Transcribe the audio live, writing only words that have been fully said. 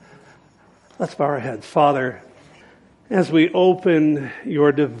Let's bow our heads. Father, as we open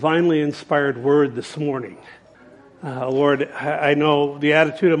your divinely inspired word this morning, Lord, I know the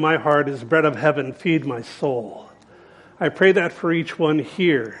attitude of my heart is bread of heaven, feed my soul. I pray that for each one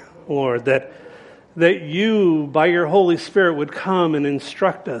here, Lord, that you, by your Holy Spirit, would come and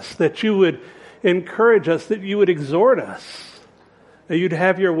instruct us, that you would encourage us, that you would exhort us, that you'd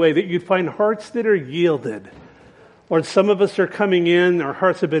have your way, that you'd find hearts that are yielded. Lord, some of us are coming in, our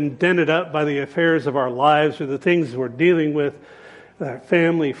hearts have been dented up by the affairs of our lives or the things we're dealing with,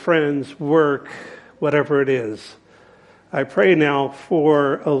 family, friends, work, whatever it is. I pray now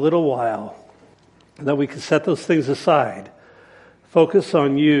for a little while that we can set those things aside, focus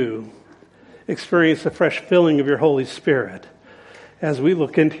on you, experience the fresh filling of your Holy Spirit as we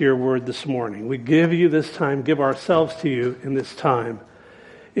look into your word this morning. We give you this time, give ourselves to you in this time.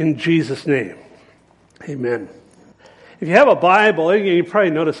 In Jesus' name, amen. If you have a Bible, you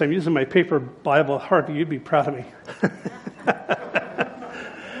probably notice I'm using my paper Bible. Harvey, you'd be proud of me.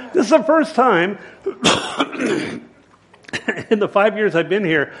 This is the first time in the 5 years I've been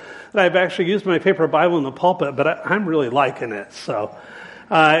here that I've actually used my paper Bible in the pulpit, but I'm really liking it. So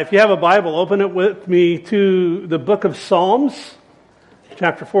if you have a Bible, open it with me to the book of Psalms,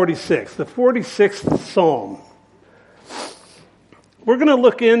 chapter 46, the 46th Psalm. We're going to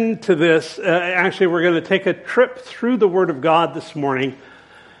look into this. Actually, we're going to take a trip through the Word of God this morning,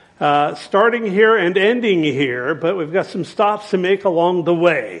 starting here and ending here, but we've got some stops to make along the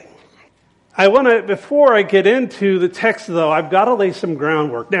way. I want to, before I get into the text, though, I've got to lay some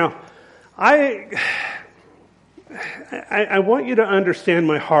groundwork. Now, I want you to understand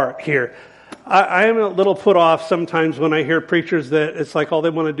my heart here. I am a little put off sometimes when I hear preachers that it's like all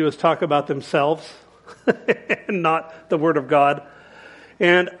they want to do is talk about themselves and not the Word of God.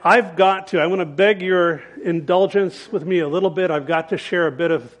 And I want to beg your indulgence with me a little bit. I've got to share a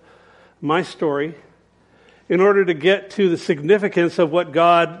bit of my story in order to get to the significance of what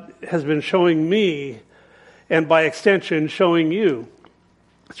God has been showing me, and by extension, showing you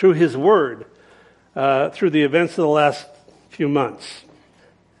through His Word, through the events of the last few months.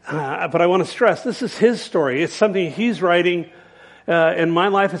 But I want to stress, this is His story. It's something He's writing in my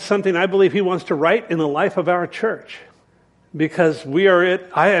life. It's something I believe He wants to write in the life of our church. Because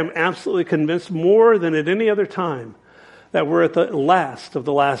I am absolutely convinced more than at any other time that we're at the last of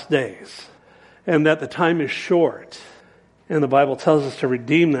the last days and that the time is short. And the Bible tells us to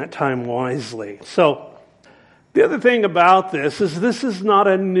redeem that time wisely. So the other thing about this is not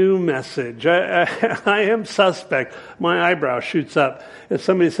a new message. I am suspect. My eyebrow shoots up if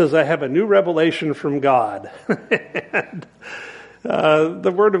somebody says I have a new revelation from God. And,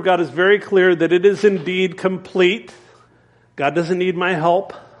 the Word of God is very clear that it is indeed complete. God doesn't need my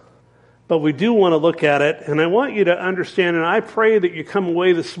help, but we do want to look at it, and I want you to understand, and I pray that you come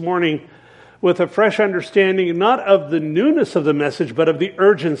away this morning with a fresh understanding, not of the newness of the message, but of the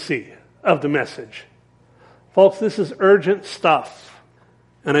urgency of the message. Folks, this is urgent stuff,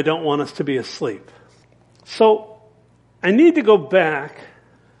 and I don't want us to be asleep. So, I need to go back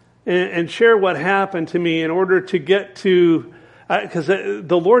and share what happened to me in order to get to, because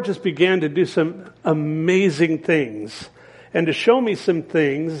the Lord just began to do some amazing things and to show me some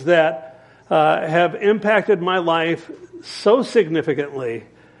things that have impacted my life so significantly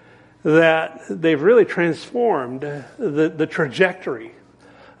that they've really transformed the trajectory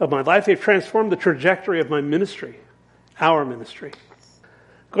of my life. They've transformed the trajectory of my ministry, our ministry.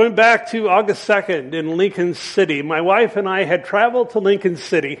 Going back to August 2nd in Lincoln City, my wife and I had traveled to Lincoln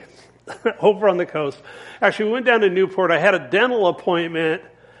City over on the coast. Actually, we went down to Newport. I had a dental appointment.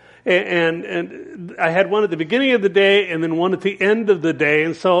 And I had one at the beginning of the day and then one at the end of the day.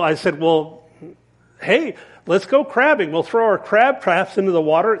 And so I said, well, hey, let's go crabbing. We'll throw our crab traps into the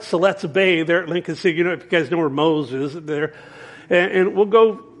water at Siletz Bay there at Lincoln City. You know, if you guys know where Moe's is there. And we'll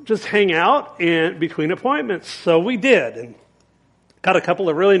go just hang out in between appointments. So we did. And got a couple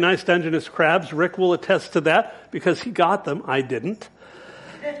of really nice Dungeness crabs. Rick will attest to that because he got them. I didn't.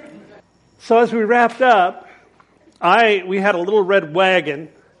 So as we wrapped up, we had a little red wagon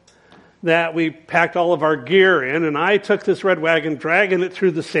that we packed all of our gear in, and I took this red wagon, dragging it through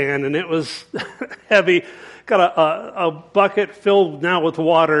the sand, and it was heavy. Got a bucket filled now with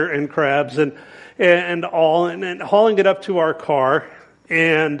water and crabs and hauling it up to our car.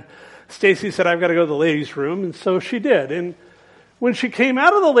 And Stacy said, I've got to go to the ladies' room, and so she did. And when she came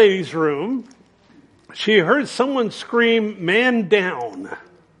out of the ladies' room, she heard someone scream, "Man down."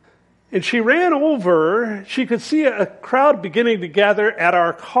 And she ran over. She could see a crowd beginning to gather at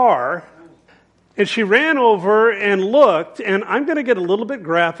our car. And she ran over and looked, and I'm going to get a little bit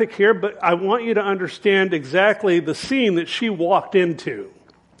graphic here, but I want you to understand exactly the scene that she walked into.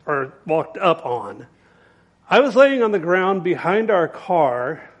 or walked up on. I was laying on the ground behind our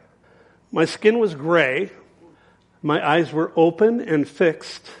car. My skin was gray. My eyes were open and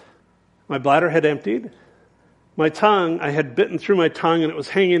fixed. My bladder had emptied. My tongue, I had bitten through my tongue and it was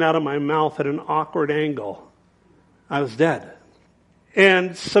hanging out of my mouth at an awkward angle. I was dead.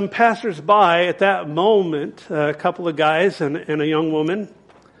 And some passersby at that moment, a couple of guys and a young woman,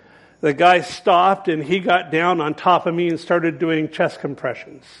 the guy stopped and he got down on top of me and started doing chest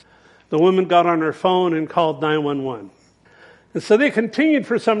compressions. The woman got on her phone and called 911. And so they continued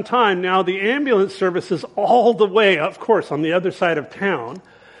for some time. Now the ambulance service is all the way, of course, on the other side of town.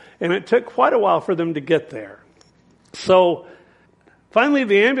 And it took quite a while for them to get there. So finally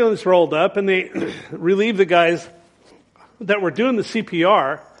the ambulance rolled up and they relieved the guys that were doing the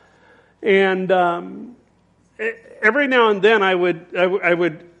CPR. And every now and then I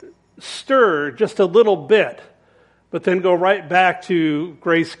would stir just a little bit, but then go right back to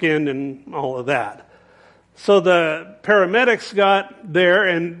gray skin and all of that. So the paramedics got there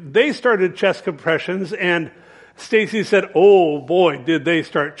and they started chest compressions, and Stacy said, "Oh boy, did they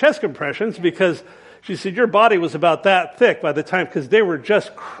start chest compressions," because she said your body was about that thick by the time, because they were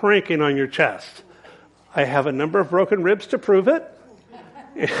just cranking on your chest. I have a number of broken ribs to prove it,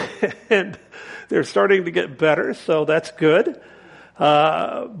 and they're starting to get better, so that's good.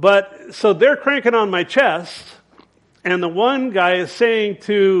 But so they're cranking on my chest, and the one guy is saying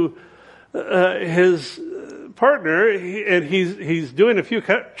to his partner, and he's doing a few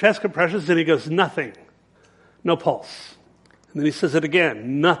chest compressions, and he goes, "Nothing, no pulse." And then he says it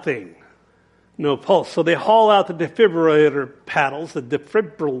again, "Nothing, no pulse." So they haul out the defibrillator paddles, the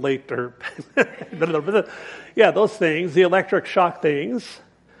defibrillator, yeah, those things, the electric shock things.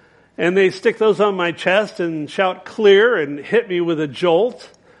 And they stick those on my chest and shout "clear" and hit me with a jolt.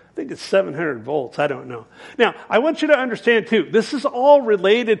 I think it's 700 volts. I don't know. Now, I want you to understand too, this is all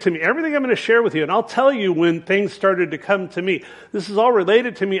related to me. Everything I'm going to share with you, and I'll tell you when things started to come to me. This is all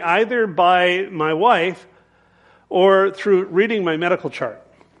related to me either by my wife or through reading my medical chart.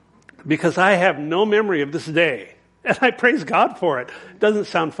 Because I have no memory of this day. And I praise God for it. It doesn't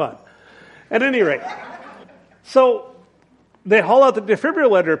sound fun. At any rate, so they haul out the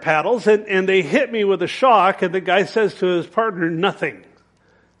defibrillator paddles and they hit me with a shock, and the guy says to his partner, "Nothing."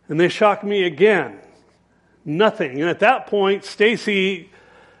 And they shock me again. Nothing. And at that point, Stacy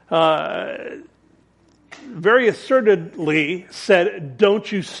very assertively said,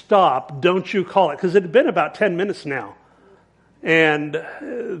 "Don't you stop, don't you call it." Because it had been about 10 minutes now. And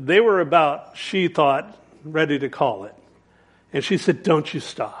they were about, she thought, ready to call it. And she said, "Don't you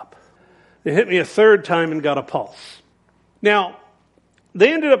stop." They hit me a third time and got a pulse. Now,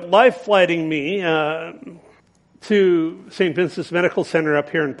 they ended up life-flighting me to St. Vincent's Medical Center up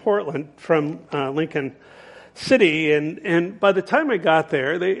here in Portland from Lincoln City. And by the time I got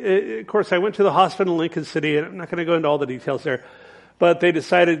there, of course, I went to the hospital in Lincoln City, and I'm not going to go into all the details there, but they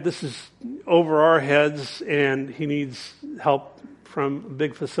decided this is over our heads and he needs help from a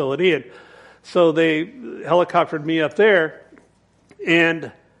big facility. And so they helicoptered me up there.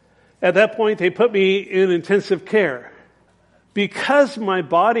 And at that point, they put me in intensive care. Because my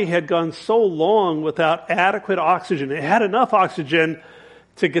body had gone so long without adequate oxygen, it had enough oxygen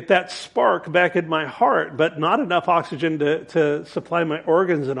to get that spark back in my heart, but not enough oxygen to supply my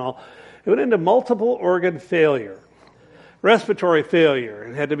organs and all. It went into multiple organ failure, respiratory failure,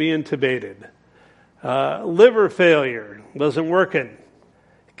 and had to be intubated. Liver failure, wasn't working.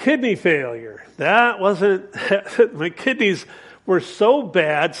 Kidney failure, that wasn't, my kidneys were so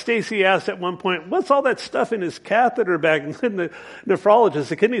bad. Stacy asked at one point, "What's all that stuff in his catheter bag?" And the nephrologist,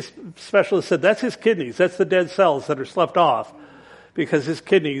 the kidney specialist, said, "That's his kidneys. That's the dead cells that are sloughed off because his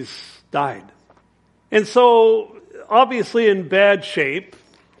kidneys died." And so, obviously in bad shape.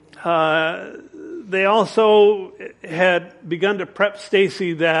 They also had begun to prep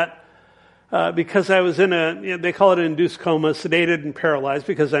Stacy that because I was in they call it an induced coma, sedated and paralyzed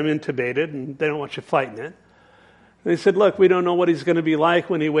because I'm intubated and they don't want you fighting it. They said, "Look, we don't know what he's going to be like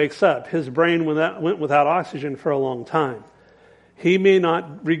when he wakes up. His brain went without oxygen for a long time. He may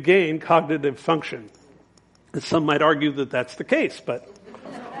not regain cognitive function." And some might argue that that's the case, but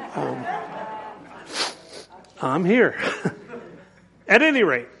I'm here. At any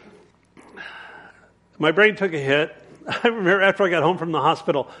rate, my brain took a hit. I remember after I got home from the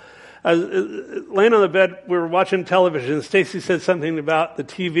hospital, I was laying on the bed, we were watching television. Stacy said something about the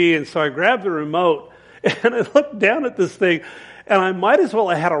TV, and so I grabbed the remote, and I looked down at this thing, and I might as well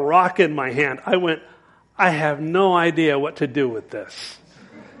have had a rock in my hand. I went, I have no idea what to do with this.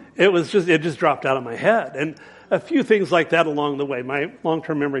 It just dropped out of my head. And a few things like that along the way. My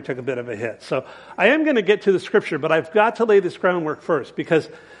long-term memory took a bit of a hit. So I am going to get to the scripture, but I've got to lay this groundwork first because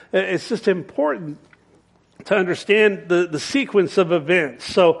it's just important to understand the sequence of events.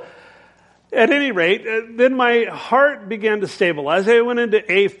 So at any rate, then my heart began to stabilize. I went into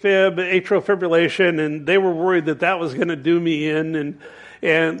AFib, atrial fibrillation, and they were worried that was going to do me in,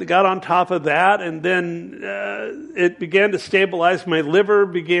 and got on top of that, and then it began to stabilize. My liver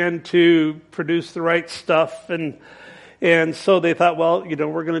began to produce the right stuff, and so they thought, well,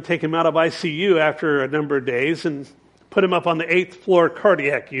 we're going to take him out of ICU after a number of days and put him up on the 8th floor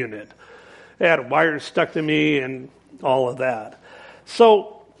cardiac unit. They had wires stuck to me and all of that.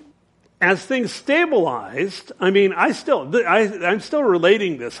 So as things stabilized, I'm still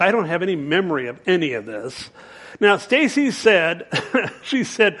relating this. I don't have any memory of any of this. Now, Stacy said, she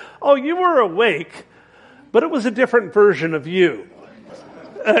said, "Oh, you were awake, but it was a different version of you."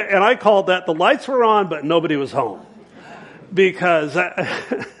 And I called that the lights were on, but nobody was home. Because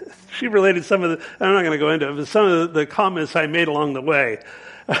she related some of the, I'm not going to go into it, but some of the comments I made along the way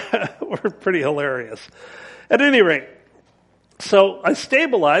were pretty hilarious. At any rate, so I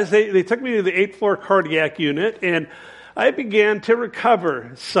stabilized. They took me to the 8th floor cardiac unit, and I began to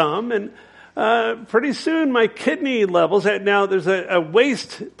recover some. And pretty soon, my kidney levels. Now, there's a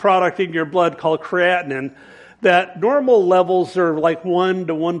waste product in your blood called creatinine that normal levels are like 1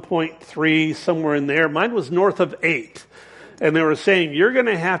 to 1.3, somewhere in there. Mine was north of 8. And they were saying, you're going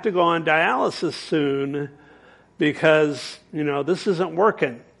to have to go on dialysis soon because, this isn't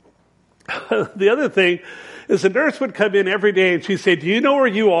working. The other thing is the nurse would come in every day and she'd say, "Do you know where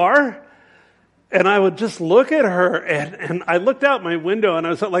you are?" And I would just look at her, and I looked out my window, and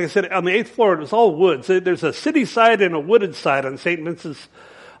I was, like I said, on the 8th floor, it was all woods. There's a city side and a wooded side on St. Vincent's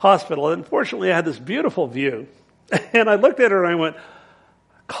Hospital. And unfortunately, I had this beautiful view. And I looked at her and I went,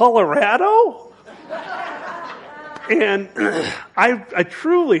 "Colorado?" And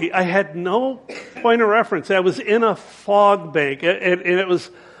I had no point of reference. I was in a fog bank, and it was,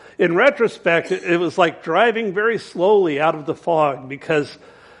 in retrospect, it was like driving very slowly out of the fog because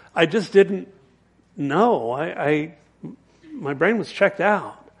I just didn't know. My brain was checked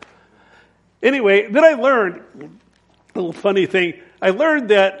out. Anyway, then I learned, a little funny thing, I learned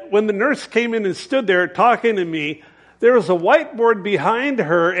that when the nurse came in and stood there talking to me, there was a whiteboard behind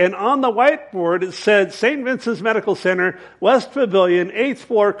her, and on the whiteboard it said, "St. Vincent's Medical Center, West Pavilion, 8th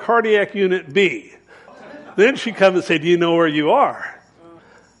floor, cardiac unit B." Then she'd come and say, "Do you know where you are?"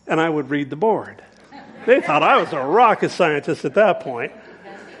 And I would read the board. They thought I was a rocket scientist at that point.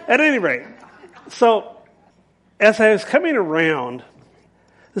 At any rate, so as I was coming around,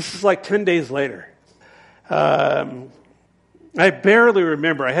 this is like 10 days later, I barely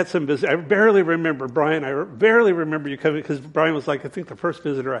remember. I had some visit. I barely remember Brian. I barely remember you coming because Brian was like, I think, the first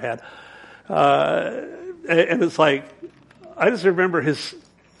visitor I had. And it's like, I just remember his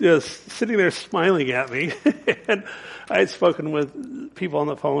sitting there smiling at me. And I had spoken with people on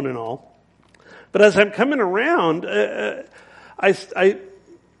the phone and all. But as I'm coming around, I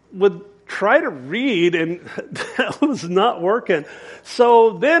would try to read, and that was not working.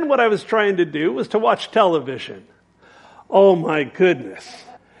 So then what I was trying to do was to watch television. Oh my goodness.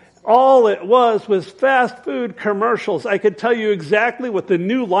 All it was fast food commercials. I could tell you exactly what the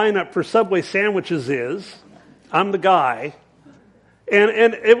new lineup for Subway sandwiches is. I'm the guy.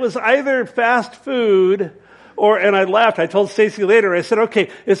 And it was either fast food and I laughed. I told Stacy later, I said, okay,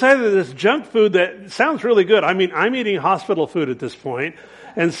 it's either this junk food that sounds really good. I'm eating hospital food at this point.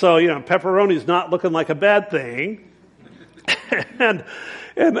 And so, pepperoni's not looking like a bad thing.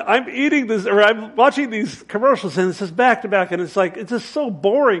 And I'm eating this, or I'm watching these commercials, and it's just back to back, and it's just so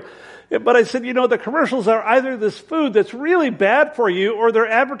boring. But I said, the commercials are either this food that's really bad for you, or they're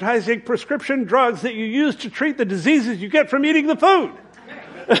advertising prescription drugs that you use to treat the diseases you get from eating the food.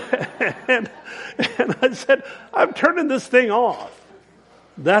 and I said, I'm turning this thing off.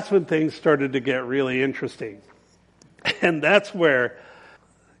 That's when things started to get really interesting. And that's where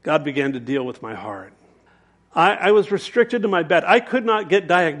God began to deal with my heart. I was restricted to my bed. I could not get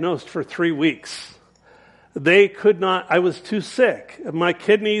diagnosed for 3 weeks. They could not, I was too sick. My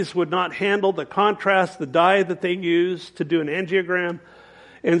kidneys would not handle the contrast, the dye that they used to do an angiogram.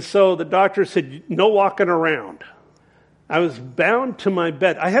 And so the doctor said, no walking around. I was bound to my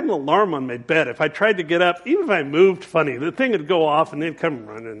bed. I had an alarm on my bed. If I tried to get up, even if I moved funny, the thing would go off and they'd come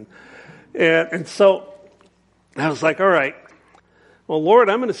running. And so I was like, all right. Well, Lord,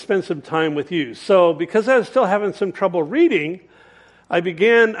 I'm going to spend some time with you. So because I was still having some trouble reading, I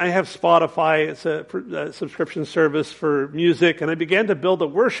have Spotify. It's a subscription service for music. And I began to build a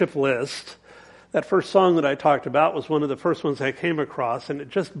worship list. That first song that I talked about was one of the first ones I came across, and it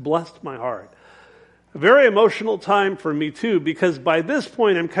just blessed my heart. A very emotional time for me too, because by this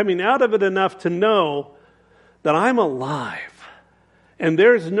point I'm coming out of it enough to know that I'm alive. And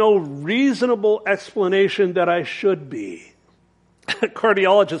there's no reasonable explanation that I should be. A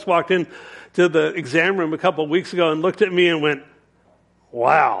cardiologist walked in to the exam room a couple of weeks ago and looked at me and went,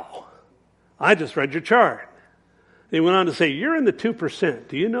 "Wow, I just read your chart." He went on to say, "You're in the 2%.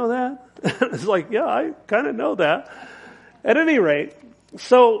 Do you know that?" It's like, yeah, I kind of know that. At any rate,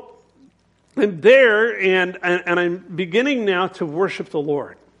 so I'm there and I'm beginning now to worship the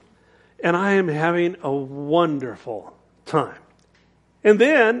Lord. And I am having a wonderful time. And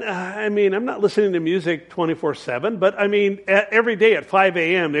then, I'm not listening to music 24/7, but every day at 5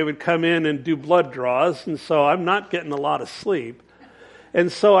 a.m. they would come in and do blood draws, and so I'm not getting a lot of sleep.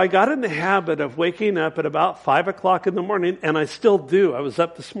 And so I got in the habit of waking up at about 5 o'clock in the morning, and I still do. I was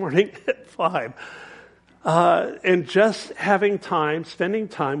up this morning at 5. And just having time, spending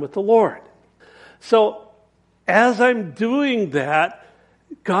time with the Lord. So as I'm doing that,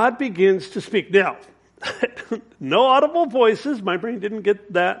 God begins to speak. Now, no audible voices. My brain didn't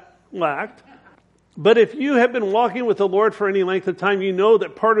get that whacked. But if you have been walking with the Lord for any length of time, you know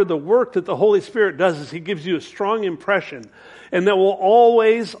that part of the work that the Holy Spirit does is He gives you a strong impression. And that will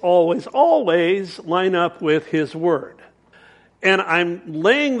always, always, always line up with His Word. And I'm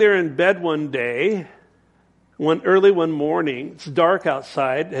laying there in bed one day, early one morning. It's dark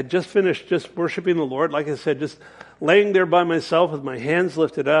outside. Had just finished just worshiping the Lord. Like I said, just laying there by myself with my hands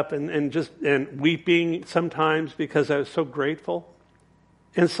lifted up and weeping sometimes because I was so grateful.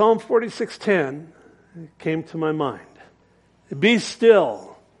 And Psalm 46:10 came to my mind. Be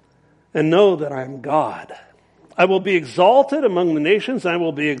still and know that I am God. I will be exalted among the nations, and I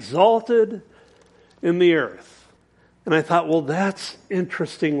will be exalted in the earth. And I thought, well, that's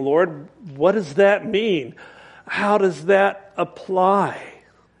interesting, Lord. What does that mean? How does that apply?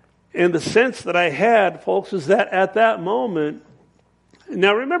 And the sense that I had, folks, was that at that moment,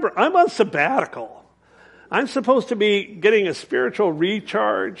 now remember, I'm on sabbatical. I'm supposed to be getting a spiritual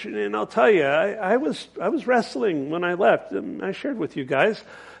recharge, and I'll tell you, I was wrestling when I left. And I shared with you guys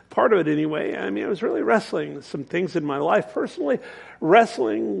part of it anyway. I was really wrestling with some things in my life personally,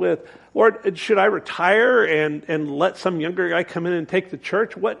 wrestling with, Lord, should I retire and let some younger guy come in and take the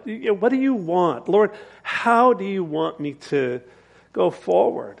church? What do you want? Lord, how do you want me to go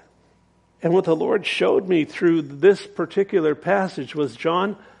forward? And what the Lord showed me through this particular passage was,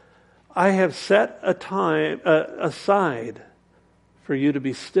 John, I have set a time aside for you to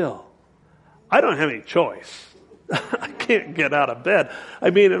be still. I don't have any choice. I can't get out of bed.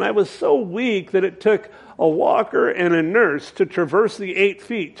 And I was so weak that it took a walker and a nurse to traverse the 8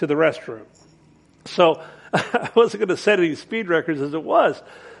 feet to the restroom. So I wasn't going to set any speed records as it was.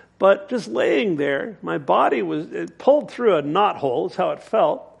 But just laying there, my body it pulled through a knothole, is how it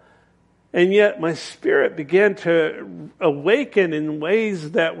felt. And yet my spirit began to awaken in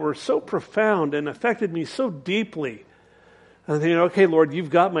ways that were so profound and affected me so deeply. I'm thinking, okay, Lord, you've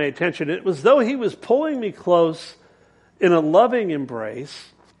got my attention. It was as though He was pulling me close in a loving embrace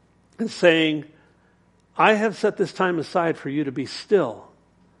and saying, I have set this time aside for you to be still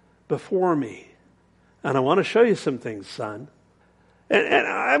before me. And I want to show you some things, son. And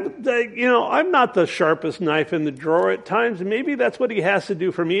I'm not the sharpest knife in the drawer at times. Maybe that's what He has to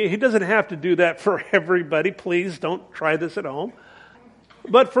do for me. He doesn't have to do that for everybody. Please don't try this at home.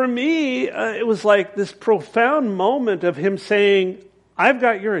 But for me, it was like this profound moment of Him saying, I've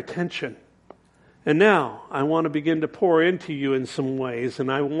got your attention. And now I want to begin to pour into you in some ways,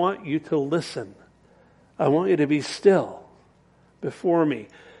 and I want you to listen. I want you to be still before me.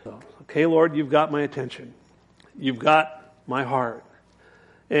 Okay, Lord, you've got my attention. You've got my heart.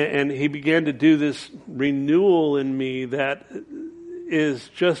 And He began to do this renewal in me that is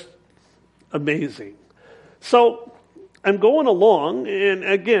just amazing. So I'm going along, and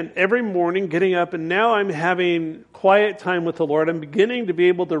again, every morning getting up, and now I'm having quiet time with the Lord. I'm beginning to be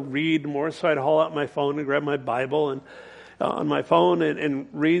able to read more, so I'd haul out my phone and grab my Bible and on my phone and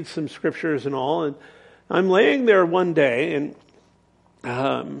read some scriptures and all. And I'm laying there one day, and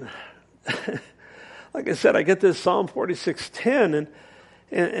like I said, I get this Psalm 46:10,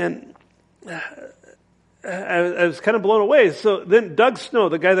 and I was kind of blown away. So then Doug Snow,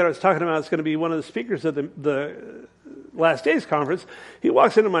 the guy that I was talking about, is going to be one of the speakers of the Last Days conference. He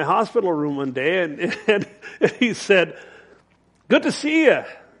walks into my hospital room one day and he said, "Good to see you,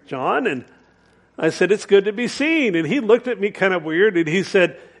 John." And I said, "It's good to be seen." And he looked at me kind of weird and he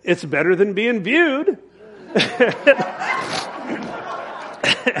said, "It's better than being viewed." and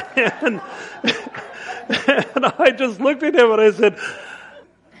I just looked at him and I said,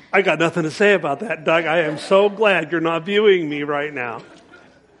 "I got nothing to say about that, Doug. I am so glad you're not viewing me right now."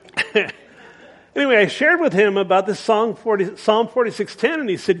 anyway, I shared with him about this Psalm 46:10, and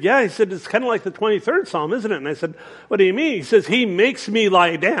he said, yeah, he said, it's kind of like the 23rd Psalm, isn't it? And I said, what do you mean? He says, he makes me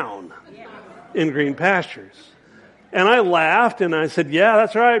lie down in green pastures. And I laughed, and I said, yeah,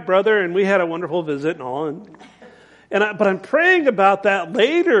 that's right, brother, and we had a wonderful visit and all. But I'm praying about that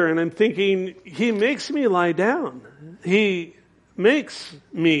later, and I'm thinking, he makes me lie down. He makes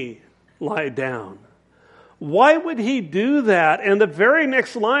me lie down. Why would he do that? And the very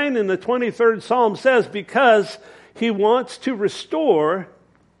next line in the 23rd Psalm says, because he wants to restore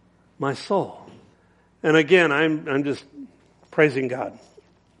my soul. And again, I'm just praising God.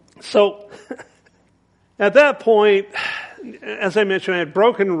 So, at that point, as I mentioned, I had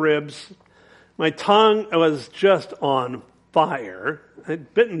broken ribs. My tongue was just on fire.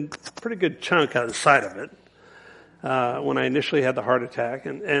 I'd bitten a pretty good chunk out of the side of it when I initially had the heart attack.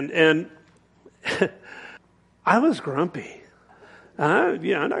 And I was grumpy. I'm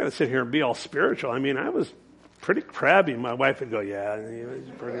not going to sit here and be all spiritual. I mean, I was pretty crabby. My wife would go, yeah, he was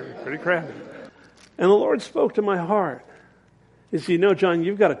pretty crabby. And the Lord spoke to my heart. He said, John,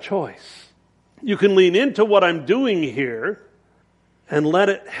 you've got a choice. You can lean into what I'm doing here and let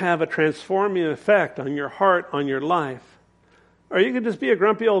it have a transforming effect on your heart, on your life. Or you can just be a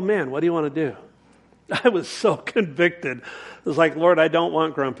grumpy old man. What do you want to do? I was so convicted. It was like, Lord, I don't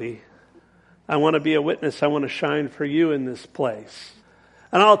want grumpy. I want to be a witness. I want to shine for you in this place.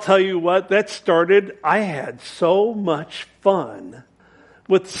 And I'll tell you what, that started, I had so much fun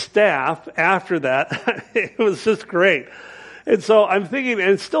with staff after that. It was just great. And so I'm thinking,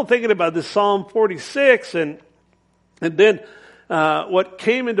 and still thinking about this Psalm 46, and then what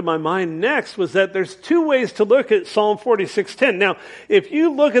came into my mind next was that there's two ways to look at Psalm 46:10. Now, if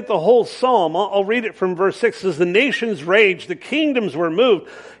you look at the whole psalm, I'll read it from verse 6. It says, the nations raged, the kingdoms were moved.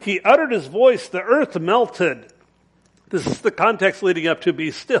 He uttered his voice, the earth melted. This is the context leading up to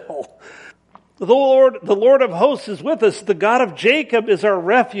be still. The Lord of hosts is with us. The God of Jacob is our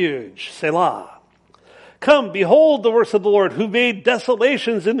refuge. Selah. Come, behold the works of the Lord, who made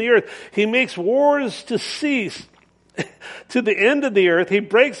desolations in the earth. He makes wars to cease to the end of the earth. He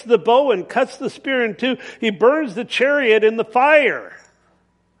breaks the bow and cuts the spear in two. He burns the chariot in the fire.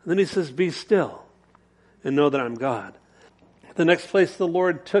 And then he says, be still and know that I'm God. The next place the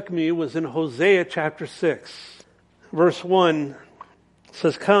Lord took me was in Hosea chapter 6. Verse 1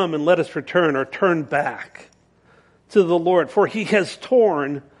 says, come and let us return or turn back to the Lord. For he has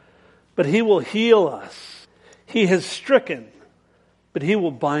torn, but he will heal us. He has stricken, but he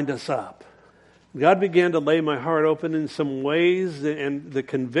will bind us up. God began to lay my heart open in some ways, and the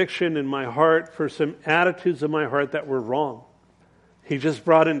conviction in my heart for some attitudes of my heart that were wrong. He just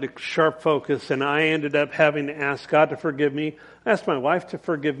brought into sharp focus, and I ended up having to ask God to forgive me. I asked my wife to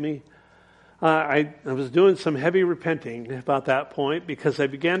forgive me. I was doing some heavy repenting about that point because I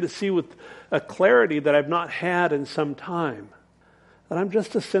began to see with a clarity that I've not had in some time that I'm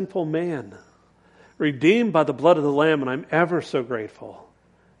just a sinful man, redeemed by the blood of the Lamb, and I'm ever so grateful.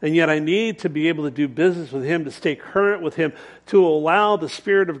 And yet I need to be able to do business with Him, to stay current with Him, to allow the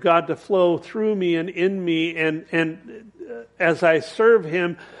Spirit of God to flow through me and in me. And as I serve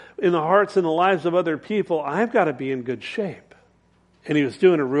Him in the hearts and the lives of other people, I've got to be in good shape. And He was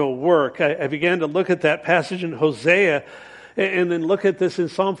doing a real work. I began to look at that passage in Hosea and then look at this in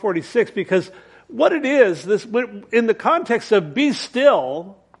Psalm 46, because what it is, this in the context of be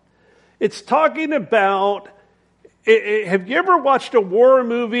still, it's talking about, have you ever watched a war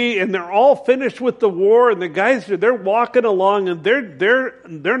movie and they're all finished with the war and the guys, they're walking along and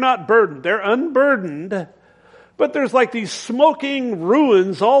they're not burdened, they're unburdened, but there's like these smoking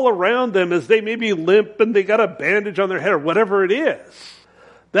ruins all around them as they maybe limp and they got a bandage on their head or whatever it is.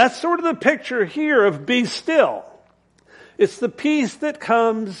 That's sort of the picture here of be still. It's the peace that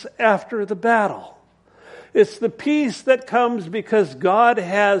comes after the battle. It's the peace that comes because God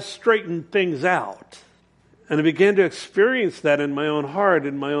has straightened things out. And I began to experience that in my own heart,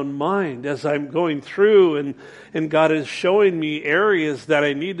 in my own mind, as I'm going through, and God is showing me areas that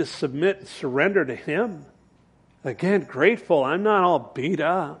I need to submit and surrender to Him. Again, grateful. I'm not all beat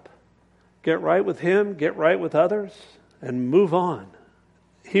up. Get right with Him, get right with others, and move on.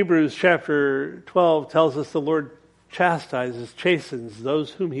 Hebrews chapter 12 tells us the Lord chastises, chastens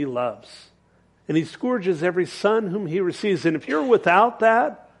those whom He loves. And He scourges every son whom He receives. And if you're without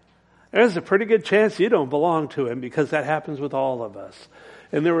that, there's a pretty good chance you don't belong to Him, because that happens with all of us.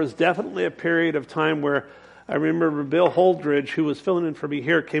 And there was definitely a period of time where I remember Bill Holdridge, who was filling in for me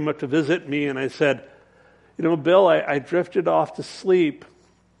here, came up to visit me, and I said, Bill, I drifted off to sleep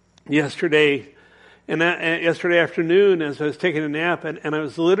yesterday, and yesterday afternoon as I was taking a nap, and I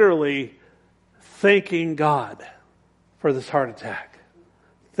was literally thanking God for this heart attack.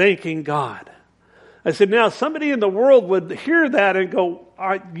 Thanking God I said, now somebody in the world would hear that and go,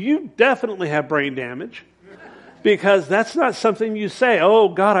 you definitely have brain damage. Because that's not something you say, oh,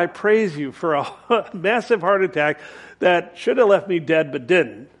 God, I praise you for a massive heart attack that should have left me dead but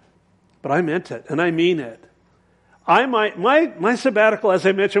didn't. But I meant it, and I mean it. My sabbatical, as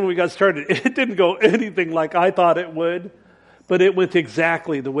I mentioned when we got started, it didn't go anything like I thought it would, but it went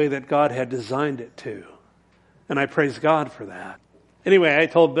exactly the way that God had designed it to. And I praise God for that. Anyway, I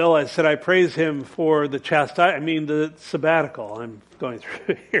told Bill, I said, I praise him for the the sabbatical I'm going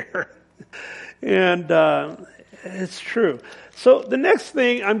through here. And it's true. So the next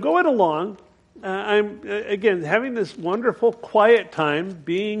thing, I'm going along. I'm, again, having this wonderful quiet time,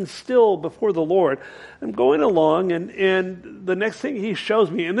 being still before the Lord. I'm going along, and the next thing he shows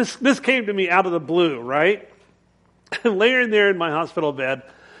me, and this came to me out of the blue, right? I'm laying there in my hospital bed,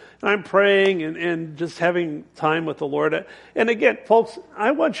 and I'm praying and just having time with the Lord. And again, folks, I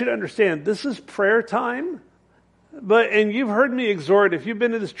want you to understand, this is prayer time. And you've heard me exhort, if you've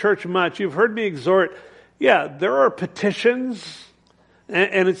been to this church much, you've heard me exhort, yeah, there are petitions,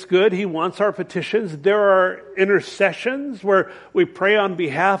 and it's good. He wants our petitions. There are intercessions where we pray on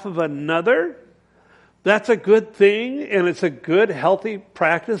behalf of another. That's a good thing, and it's a good, healthy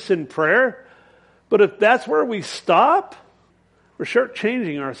practice in prayer. But if that's where we stop, we're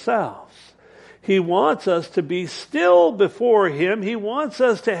shortchanging ourselves. He wants us to be still before Him. He wants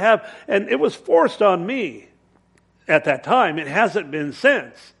us to have, and it was forced on me at that time. It hasn't been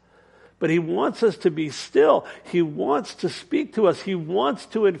since. But He wants us to be still. He wants to speak to us. He wants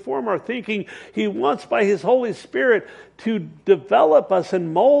to inform our thinking. He wants, by His Holy Spirit, to develop us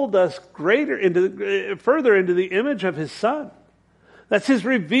and mold us further into the image of His Son. That's His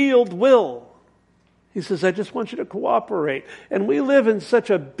revealed will. He says, I just want you to cooperate. And we live in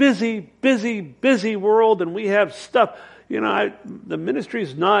such a busy, busy, busy world, and we have stuff. The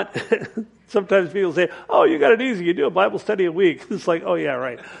ministry's not, sometimes people say, oh, you got it easy. You do a Bible study a week. It's like, oh, yeah,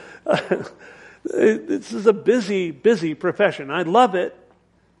 right. This is a busy, busy profession. I love it.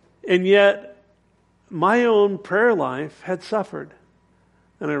 And yet, my own prayer life had suffered.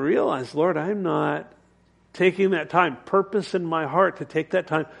 And I realized, Lord, I'm not taking that time, purpose in my heart to take that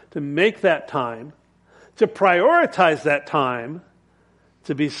time, to make that time, to prioritize that time,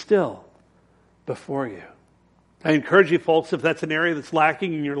 to be still before you. I encourage you folks, if that's an area that's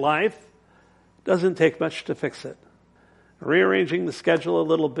lacking in your life, it doesn't take much to fix it. Rearranging the schedule a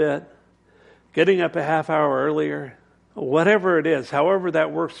little bit, getting up a half hour earlier, whatever it is, however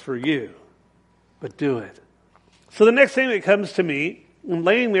that works for you, but do it. So the next thing that comes to me, when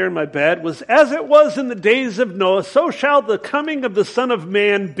laying there in my bed, was, as it was in the days of Noah, so shall the coming of the Son of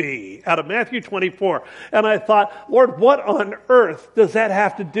Man be, out of Matthew 24. And I thought, Lord, what on earth does that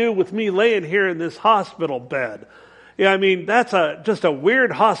have to do with me laying here in this hospital bed? Yeah, that's just a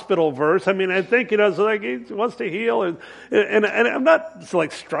weird hospital verse. I think, it's like He wants to heal. And I'm not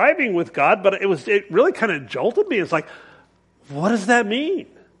striving with God, but it really kind of jolted me. It's like, what does that mean?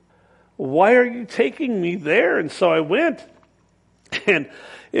 Why are you taking me there? And so I went. And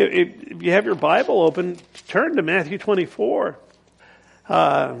if you have your Bible open, turn to Matthew 24.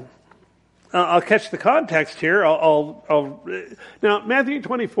 I'll catch the context here. Now, Matthew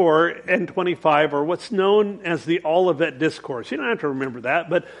 24 and 25 are what's known as the Olivet Discourse. You don't have to remember that,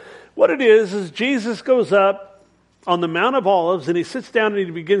 but what it is Jesus goes up on the Mount of Olives and He sits down and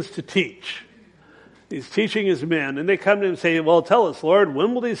He begins to teach. He's teaching His men, and they come to Him and say, well, tell us, Lord,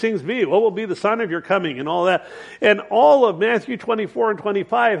 when will these things be? What will be the sign of your coming? And all that. And all of Matthew 24 and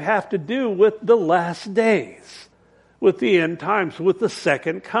 25 have to do with the last days, with the end times, with the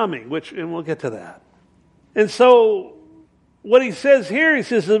second coming, and we'll get to that. And so, what He says here, He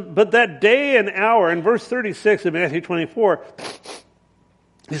says, but that day and hour, in verse 36 of Matthew 24,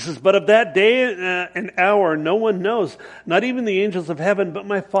 He says, but of that day and hour no one knows, not even the angels of heaven, but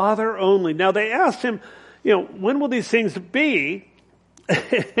my Father only. Now they asked Him, when will these things be?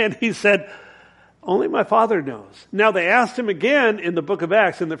 And He said, only my Father knows. Now they asked Him again in the book of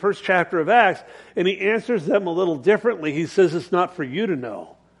Acts, in the first chapter of Acts, and He answers them a little differently. He says, it's not for you to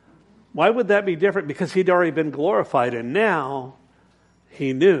know. Why would that be different? Because He'd already been glorified, and now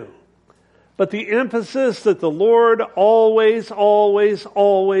He knew. But the emphasis that the Lord always, always,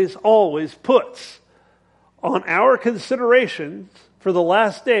 always, always puts on our considerations for the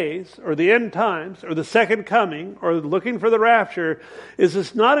last days, or the end times, or the second coming, or looking for the rapture, is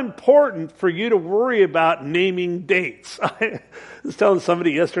it's not important for you to worry about naming dates. I was telling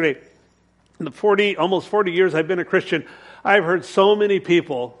somebody yesterday, in the almost 40 years I've been a Christian, I've heard so many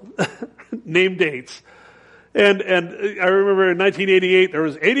people name dates. And I remember in 1988, there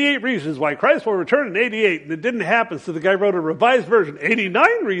was 88 reasons why Christ will return in 88, and it didn't happen. So the guy wrote a revised version,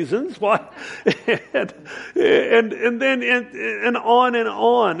 89 reasons why, and then on and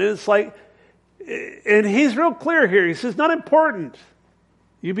on. And it's like, and he's real clear here. He says, not important.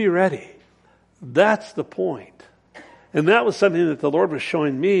 You be ready. That's the point. And that was something that the Lord was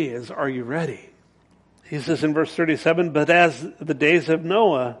showing me is, are you ready? He says in verse 37, but as the days of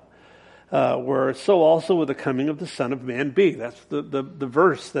Noah were, so also will the coming of the Son of Man be. That's the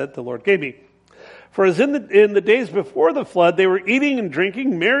verse that the Lord gave me. For as in the days before the flood, they were eating and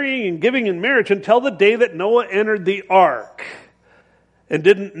drinking, marrying and giving in marriage until the day that Noah entered the ark, and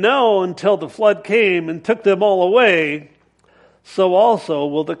didn't know until the flood came and took them all away, so also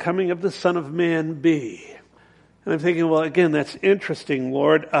will the coming of the Son of Man be. And I'm thinking, well, again, that's interesting,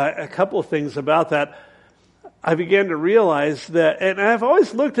 Lord. A couple of things about that. I began to realize that, and I've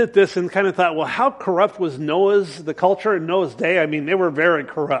always looked at this and kind of thought, well, how corrupt was the culture in Noah's day? I mean, they were very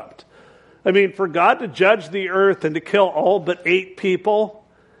corrupt. I mean, for God to judge the earth and to kill all but 8 people,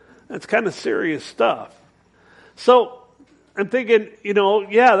 that's kind of serious stuff. So I'm thinking,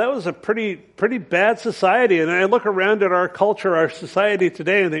 yeah, that was a pretty bad society. And I look around at our culture, our society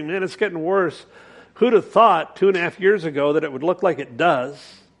today, and think, man, it's getting worse. Who'd have thought 2.5 years ago that it would look like it does?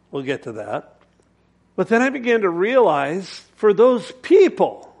 We'll get to that. But then I began to realize for those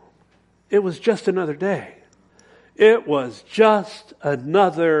people, it was just another day. It was just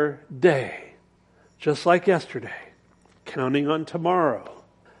another day. Just like yesterday. Counting on tomorrow.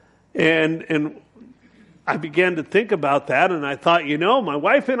 And I began to think about that, and I thought, my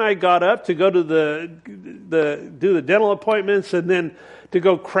wife and I got up to go to do the dental appointments and then to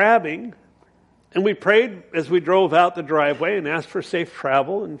go crabbing. And we prayed as we drove out the driveway and asked for safe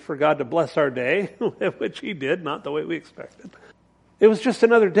travel and for God to bless our day, which He did, not the way we expected. It was just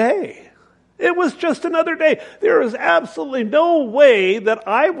another day. It was just another day. There is absolutely no way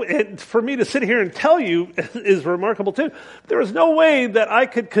that for me to sit here and tell you is remarkable too. There is no way that I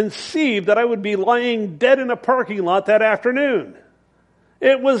could conceive that I would be lying dead in a parking lot that afternoon.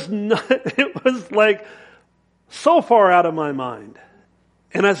 It was like so far out of my mind.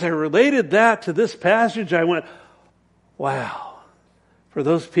 And as I related that to this passage, I went, wow, for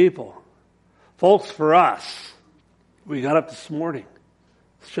those people, folks, for us, we got up this morning.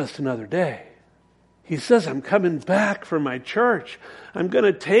 It's just another day. He says, I'm coming back for my church.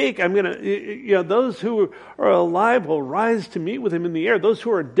 Those who are alive will rise to meet with Him in the air. Those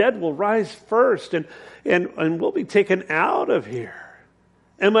who are dead will rise first, and we'll be taken out of here.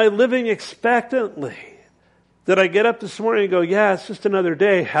 Am I living expectantly? Did I get up this morning and go, yeah, it's just another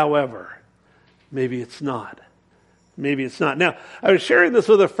day? However, maybe it's not. Maybe it's not. Now, I was sharing this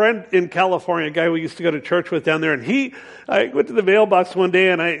with a friend in California, a guy we used to go to church with down there, and I went to the mailbox one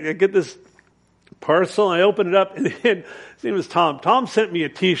day and I get this parcel, and I open it up, and his name was Tom. Tom sent me a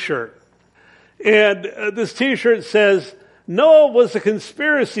t-shirt. And this t-shirt says, Noah was a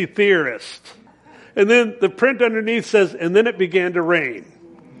conspiracy theorist. And then the print underneath says, and then it began to rain.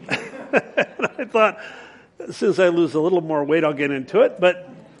 And I thought, as soon as I lose a little more weight, I'll get into it. But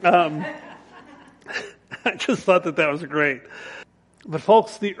I just thought that was great. But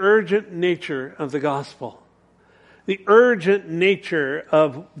folks, the urgent nature of the gospel, the urgent nature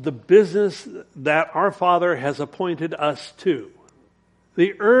of the business that our Father has appointed us to,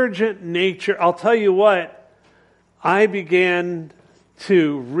 the urgent nature, I'll tell you what, I began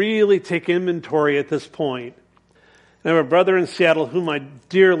to really take inventory at this point. And I have a brother in Seattle whom I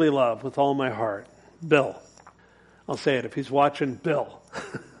dearly love with all my heart, Bill. I'll say it if he's watching, Bill.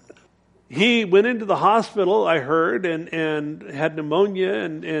 He went into the hospital, I heard, and had pneumonia,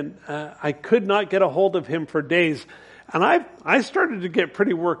 and I could not get a hold of him for days. And I started to get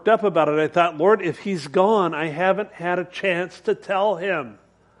pretty worked up about it. I thought, Lord, if he's gone, I haven't had a chance to tell him,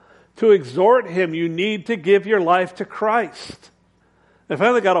 to exhort him, you need to give your life to Christ. I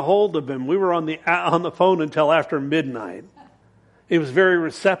finally got a hold of him. We were on the phone until after midnight. He was very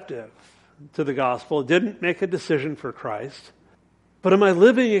receptive to the gospel, didn't make a decision for Christ. But am I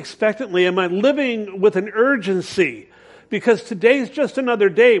living expectantly? Am I living with an urgency? Because today's just another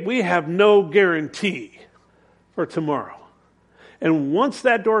day. We have no guarantee for tomorrow. And once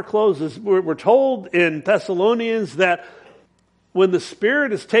that door closes, we're told in Thessalonians that when the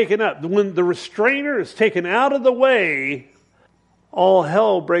Spirit is taken up, when the restrainer is taken out of the way, all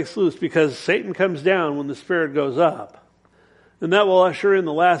hell breaks loose because Satan comes down when the Spirit goes up. And that will usher in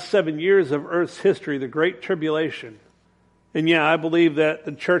the last 7 years of Earth's history, the Great Tribulation. And yeah, I believe that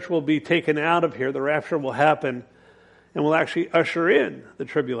the church will be taken out of here. The rapture will happen and will actually usher in the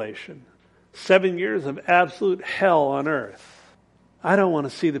tribulation. 7 years of absolute hell on earth. I don't want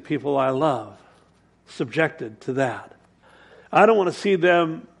to see the people I love subjected to that. I don't want to see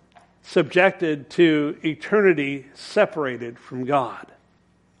them subjected to eternity separated from God.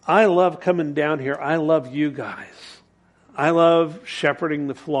 I love coming down here. I love you guys. I love shepherding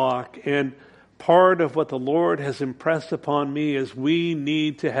the flock. And part of what the Lord has impressed upon me is we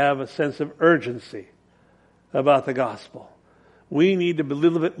need to have a sense of urgency about the gospel. We need to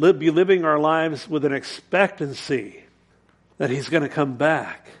be living our lives with an expectancy that He's going to come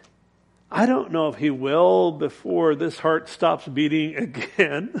back. I don't know if He will before this heart stops beating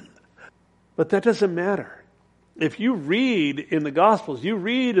again, but that doesn't matter. If you read in the Gospels, you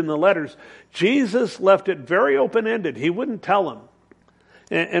read in the letters, Jesus left it very open-ended. He wouldn't tell them.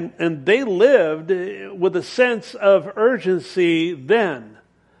 And they lived with a sense of urgency then.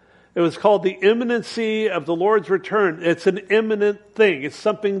 It was called the imminency of the Lord's return. It's an imminent thing. It's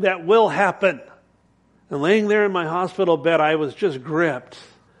something that will happen. And laying there in my hospital bed, I was just gripped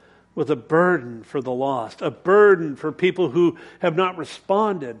with a burden for the lost, a burden for people who have not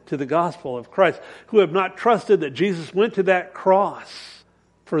responded to the gospel of Christ, who have not trusted that Jesus went to that cross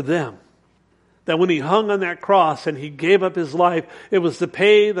for them. That when He hung on that cross and He gave up His life, it was to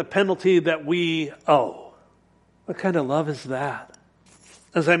pay the penalty that we owe. What kind of love is that?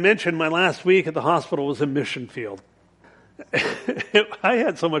 As I mentioned, my last week at the hospital was a mission field. I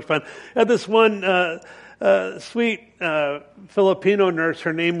had so much fun. I had this one sweet Filipino nurse.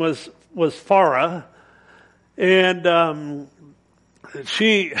 Her name was Farah, and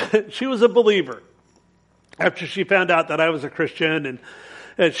she was a believer. After she found out that I was a Christian,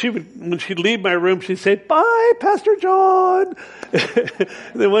 and she would, when she'd leave my room, she'd say, "Bye, Pastor John." And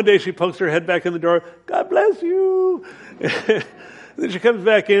then one day she pokes her head back in the door. "God bless you." Then she comes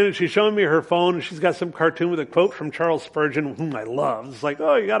back in and she's showing me her phone, and she's got some cartoon with a quote from Charles Spurgeon, whom I love. It's like,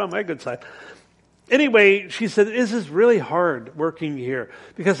 oh, you got on my good side. Anyway, she said, this is really hard working here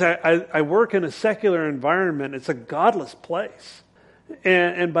because I work in a secular environment. It's a godless place.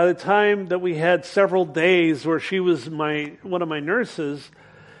 And by the time that we had several days where she was one of my nurses,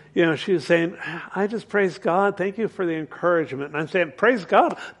 she was saying, I just praise God. Thank you for the encouragement. And I'm saying, praise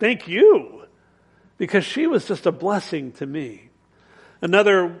God. Thank you. Because she was just a blessing to me.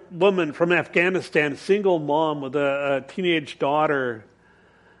 Another woman from Afghanistan, a single mom with a teenage daughter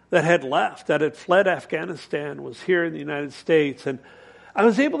that had fled Afghanistan, was here in the United States. And I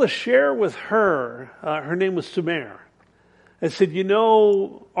was able to share with her, her name was Sumer. I said,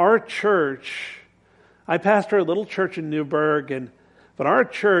 our church, I pastor a little church in Newburgh, but our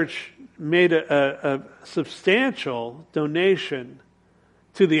church made a substantial donation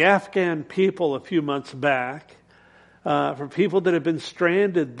to the Afghan people a few months back for people that have been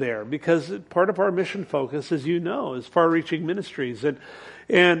stranded there, because part of our mission focus, as you know, is far-reaching ministries.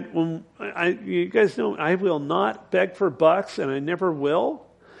 And when you guys know, I will not beg for bucks, and I never will.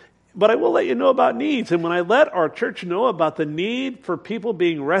 But I will let you know about needs. And when I let our church know about the need for people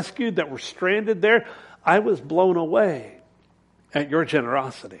being rescued that were stranded there, I was blown away at your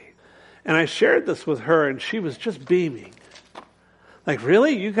generosity. And I shared this with her, and she was just beaming. Like,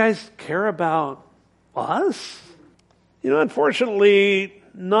 really? You guys care about us? Unfortunately,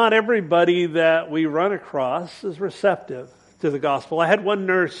 not everybody that we run across is receptive to the gospel. I had one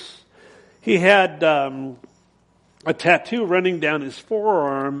nurse, he had a tattoo running down his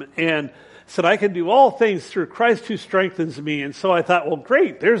forearm and said, I can do all things through Christ who strengthens me. And so I thought, well,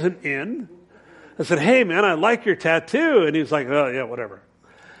 great, there's an in. I said, hey, man, I like your tattoo. And he was like, oh, yeah, whatever.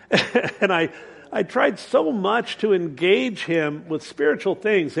 And I tried so much to engage him with spiritual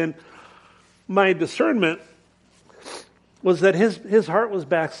things. And my discernment was that his heart was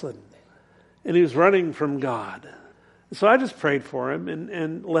backslidden. And he was running from God. So I just prayed for him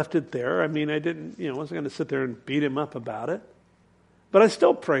and left it there. I mean, I didn't, wasn't going to sit there and beat him up about it. But I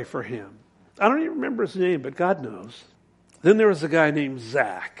still pray for him. I don't even remember his name, but God knows. Then there was a guy named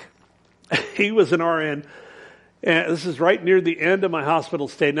Zach. He was an RN. And this is right near the end of my hospital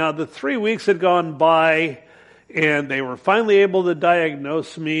stay. Now, the 3 weeks had gone by, and they were finally able to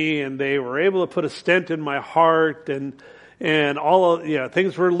diagnose me, and they were able to put a stent in my heart, and all of,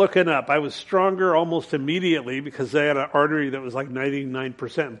 things were looking up. I was stronger almost immediately because they had an artery that was like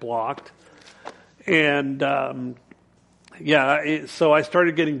 99% blocked. And, so I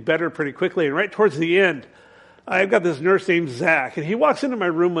started getting better pretty quickly. And right towards the end, I've got this nurse named Zach, and he walks into my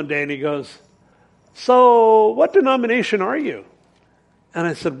room one day and he goes, so what denomination are you? And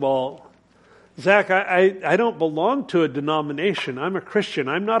I said, well, Zach, I don't belong to a denomination. I'm a Christian.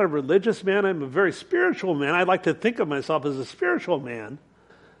 I'm not a religious man. I'm a very spiritual man. I like to think of myself as a spiritual man.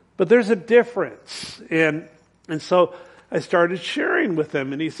 But there's a difference. And so I started sharing with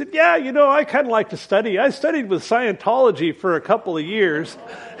him, and he said, yeah, I kind of like to study. I studied with Scientology for a couple of years.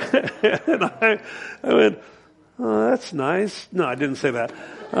 And I went, oh, that's nice. No, I didn't say that.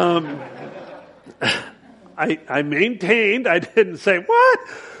 I maintained. I didn't say, what?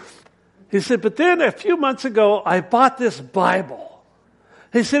 He said, but then a few months ago, I bought this Bible.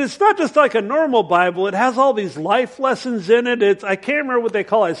 He said, it's not just like a normal Bible. It has all these life lessons in it. I can't remember what they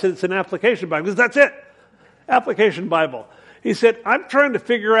call it. I said, it's an application Bible. Because that's it. Application Bible. He said, I'm trying to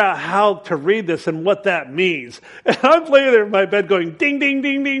figure out how to read this and what that means. And I'm laying there in my bed going, ding, ding,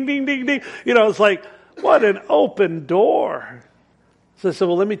 ding, ding, ding, ding, ding. It's like, what an open door. So I said,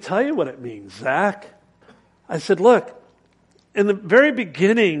 well, let me tell you what it means, Zach. I said, look, in the very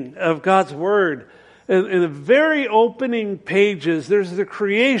beginning of God's Word, in the very opening pages, there's the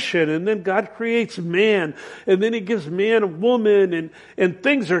creation, and then God creates man, and then He gives man a woman, and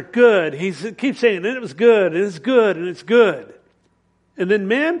things are good. He keeps saying, and it was good, and it's good, and it's good. And then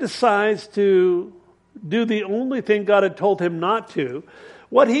man decides to do the only thing God had told him not to.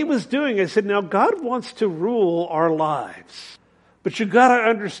 What he was doing, I said, now God wants to rule our lives. But you've got to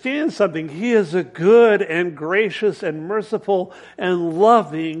understand something. He is a good and gracious and merciful and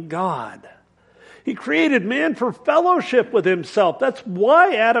loving God. He created man for fellowship with Himself. That's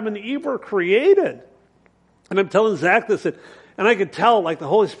why Adam and Eve were created. And I'm telling Zach this, and I could tell like the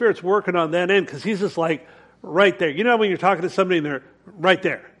Holy Spirit's working on that end because he's just like right there. When you're talking to somebody and they're right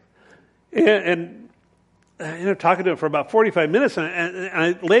there. And talking to him for about 45 minutes, and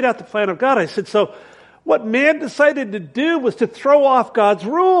I laid out the plan of God. I said, so what man decided to do was to throw off God's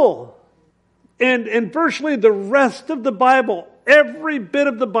rule. And virtually the rest of the Bible, every bit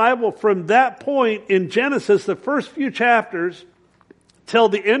of the Bible from that point in Genesis, the first few chapters, till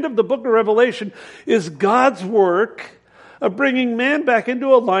the end of the book of Revelation, is God's work of bringing man back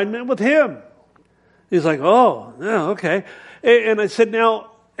into alignment with Him. He's like, oh, yeah, okay. And I said,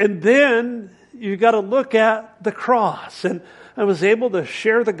 now, and then you got to look at the cross. And I was able to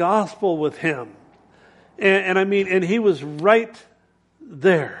share the gospel with him. And he was right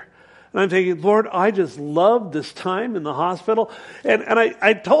there. And I'm thinking, Lord, I just love this time in the hospital. And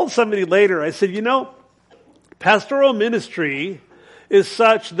I told somebody later, I said, pastoral ministry is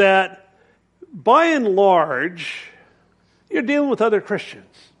such that by and large, you're dealing with other Christians.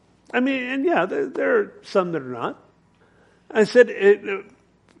 There are some that are not. I said,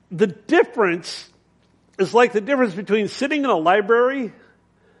 the difference is like the difference between sitting in a library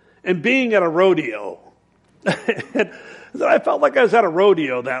and being at a rodeo. And I felt like I was at a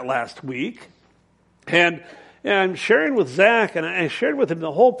rodeo that last week. And I'm sharing with Zach, and I shared with him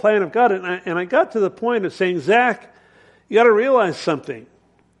the whole plan of God. And I got to the point of saying, Zach, you got to realize something.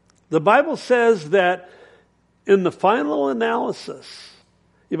 The Bible says that in the final analysis,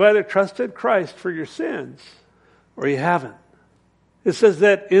 you've either trusted Christ for your sins or you haven't. It says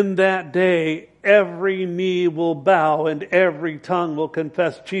that in that day, every knee will bow and every tongue will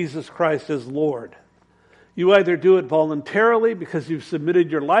confess Jesus Christ as Lord. You either do it voluntarily because you've submitted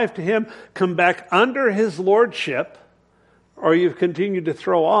your life to Him, come back under His lordship, or you've continued to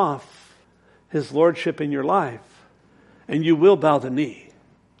throw off His lordship in your life, and you will bow the knee.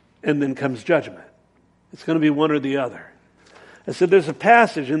 And then comes judgment. It's going to be one or the other. I said there's a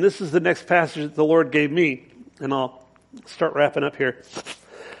passage, and this is the next passage that the Lord gave me, and I'll start wrapping up here.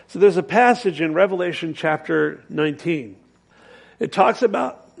 So there's a passage in Revelation chapter 19. It talks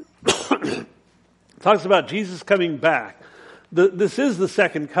about Jesus coming back. This is the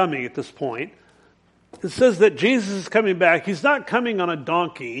second coming at this point. It says that Jesus is coming back. He's not coming on a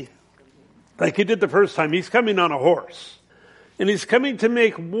donkey like He did the first time. He's coming on a horse. And He's coming to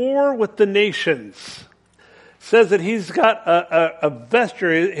make war with the nations. It says that He's got a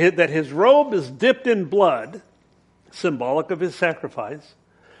vesture, that His robe is dipped in blood, symbolic of His sacrifice,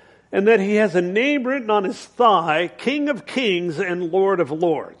 and that He has a name written on His thigh, King of Kings and Lord of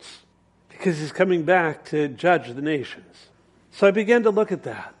Lords, because He's coming back to judge the nations. So I began to look at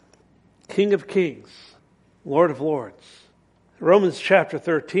that. King of Kings, Lord of Lords. Romans chapter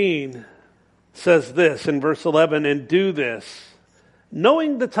 13 says this in verse 11, and do this,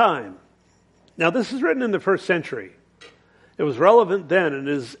 knowing the time. Now this is written in the first century. It was relevant then and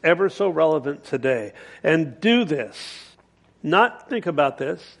is ever so relevant today. And do this. Not think about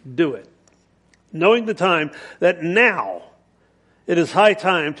this, do it. Knowing the time that now it is high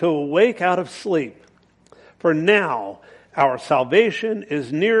time to awake out of sleep. For now our salvation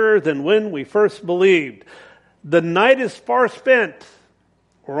is nearer than when we first believed. The night is far spent.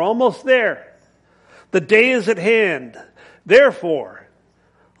 We're almost there. The day is at hand. Therefore,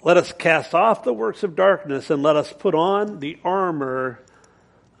 let us cast off the works of darkness and let us put on the armor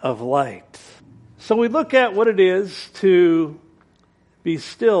of light. So we look at what it is to be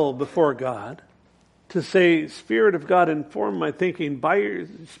still before God, to say, Spirit of God, inform my thinking by your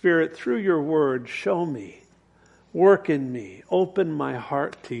Spirit through your word. Show me, work in me, open my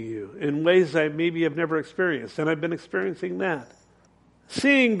heart to you in ways I maybe have never experienced, and I've been experiencing that.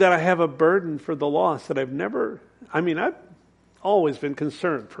 Seeing that I have a burden for the lost that I've always been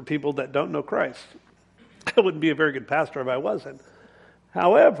concerned for people that don't know Christ. I wouldn't be a very good pastor if I wasn't.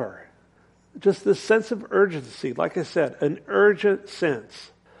 However, just this sense of urgency, like I said, an urgent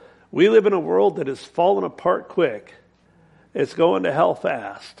sense. We live in a world that has fallen apart quick. It's going to hell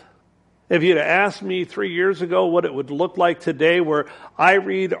fast. If you'd have asked me 3 years ago what it would look like today, where I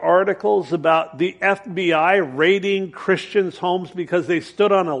read articles about the FBI raiding Christians' homes because they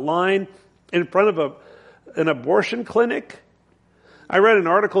stood on a line in front of an abortion clinic. I read an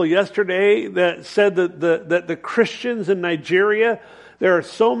article yesterday that said that the Christians in Nigeria, there are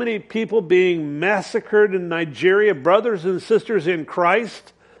so many people being massacred in Nigeria, brothers and sisters in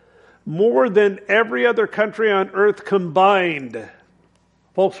Christ, more than every other country on earth combined.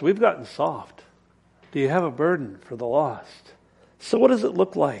 Folks, we've gotten soft. Do you have a burden for the lost? So what does it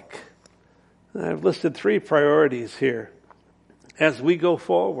look like? I've listed 3 priorities here as we go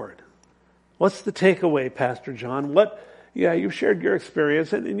forward. What's the takeaway, Pastor John? You've shared your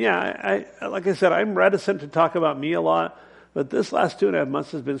experience. And I like I said, I'm reticent to talk about me a lot. But this last 2.5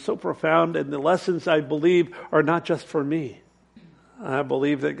 months has been so profound, and the lessons, I believe, are not just for me. I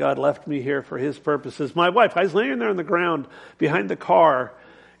believe that God left me here for His purposes. My wife, I was laying there on the ground behind the car,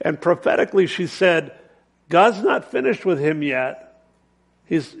 and prophetically she said, God's not finished with him yet.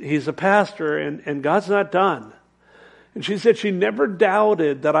 He's a pastor, and God's not done. And she said she never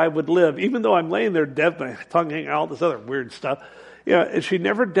doubted that I would live, even though I'm laying there dead, my tongue hanging out, all this other weird stuff. And she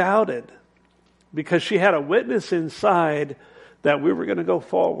never doubted, because she had a witness inside that we were going to go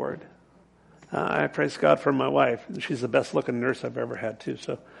forward. I praise God for my wife. She's the best looking nurse I've ever had too.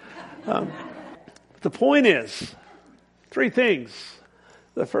 So, the point is, 3 things.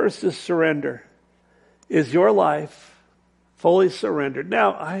 The first is surrender. Is your life fully surrendered?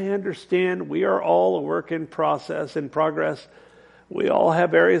 Now, I understand we are all a work in progress. We all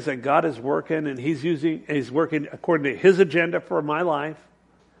have areas that God is working, and He's working according to His agenda for my life.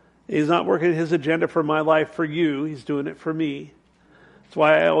 He's not working His agenda for my life for you. He's doing it for me. That's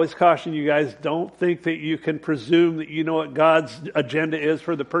why I always caution you guys, don't think that you can presume that you know what God's agenda is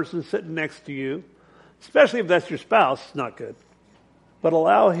for the person sitting next to you, especially if that's your spouse. It's not good. But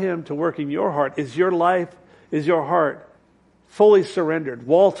allow Him to work in your heart. Is your life, is your heart fully surrendered,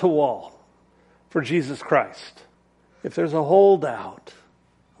 wall to wall, for Jesus Christ? If there's a holdout,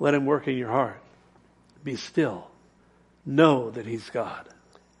 let Him work in your heart. Be still. Know that He's God.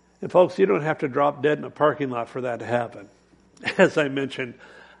 And folks, you don't have to drop dead in a parking lot for that to happen. As I mentioned,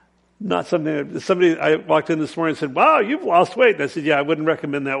 not something that somebody, I walked in this morning and said, wow, you've lost weight. And I said, yeah, I wouldn't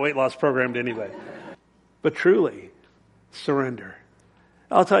recommend that weight loss program to anybody. But truly, surrender.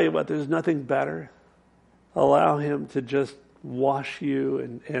 I'll tell you what, there's nothing better. Allow Him to just wash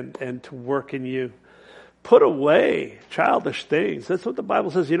you and to work in you. Put away childish things. That's what the Bible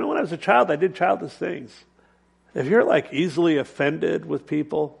says. You know, when I was a child, I did childish things. If you're like easily offended with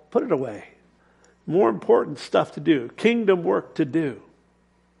people, put it away. More important stuff to do. Kingdom work to do.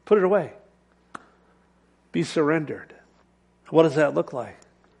 Put it away. Be surrendered. What does that look like?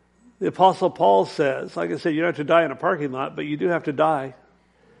 The Apostle Paul says, like I said, you don't have to die in a parking lot, but you do have to die.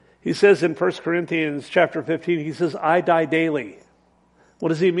 He says in 1 Corinthians chapter 15, he says, I die daily. What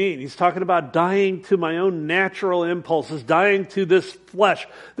does he mean? He's talking about dying to my own natural impulses, dying to this flesh,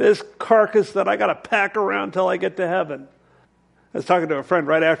 this carcass that I got to pack around till I get to heaven. I was talking to a friend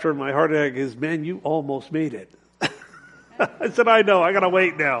right after my heart attack. He says, man, you almost made it. I said, I know, I got to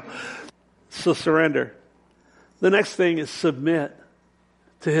wait now. So surrender. The next thing is submit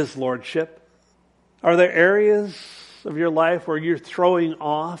to His lordship. Are there areas of your life where you're throwing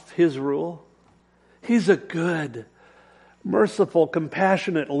off His rule? He's a good, merciful,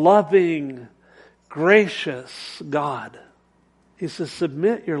 compassionate, loving, gracious God. He says,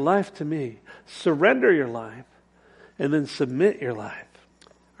 submit your life to me. Surrender your life. And then submit your life.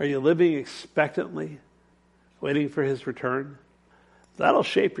 Are you living expectantly, waiting for His return? That'll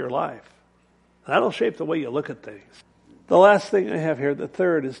shape your life. That'll shape the way you look at things. The last thing I have here, the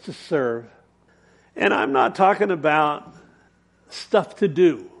third, is to serve. And I'm not talking about stuff to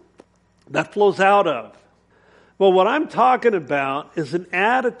do that flows out of. Well, what I'm talking about is an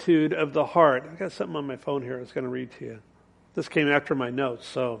attitude of the heart. I got something on my phone here I was going to read to you. This came after my notes,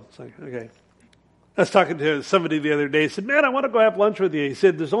 so it's like, okay. I was talking to somebody the other day. He said, man, I want to go have lunch with you. He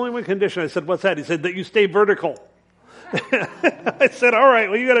said, there's only one condition. I said, what's that? He said, that you stay vertical. I said, all right,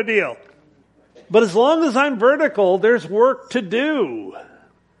 well, you got a deal. But as long as I'm vertical, there's work to do.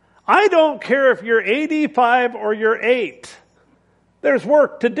 I don't care if you're 85 or you're 8. There's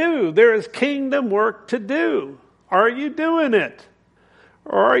work to do. There is kingdom work to do. Are you doing it?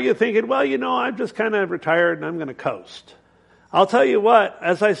 Or are you thinking, well, I'm just kind of retired and I'm going to coast? I'll tell you what,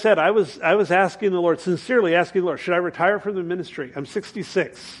 as I said, I was asking the Lord, sincerely asking the Lord, should I retire from the ministry? I'm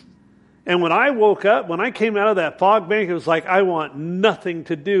 66. And when I woke up, when I came out of that fog bank, it was like, I want nothing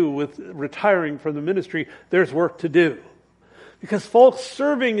to do with retiring from the ministry. There's work to do. Because folks,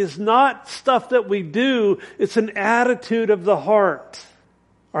 serving is not stuff that we do. It's an attitude of the heart.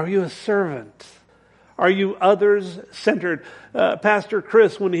 Are you a servant? Are you others-centered? Pastor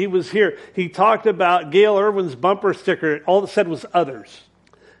Chris, when he was here, he talked about Gail Irwin's bumper sticker. All it said was others.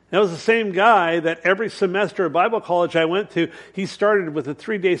 That was the same guy that every semester at Bible college I went to, he started with a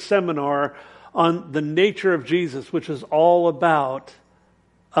 3-day seminar on the nature of Jesus, which is all about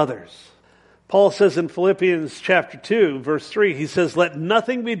others. Paul says in Philippians chapter 2, verse 3, he says, let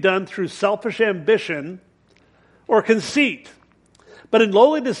nothing be done through selfish ambition or conceit, but in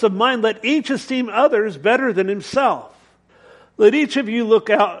lowliness of mind, let each esteem others better than himself. Let each of you look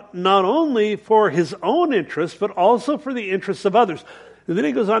out not only for his own interests, but also for the interests of others. And then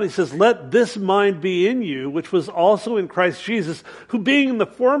he goes on, he says, let this mind be in you, which was also in Christ Jesus, who being in the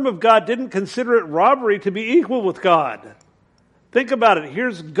form of God didn't consider it robbery to be equal with God. Think about it.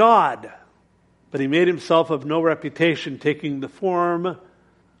 Here's God. But he made himself of no reputation, taking the form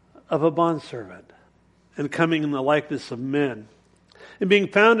of a bondservant and coming in the likeness of men. And being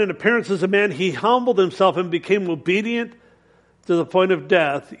found in appearance as a man, he humbled himself and became obedient to the point of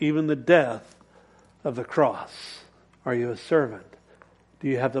death, even the death of the cross. Are you a servant? Do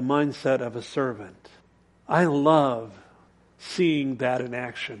you have the mindset of a servant? I love seeing that in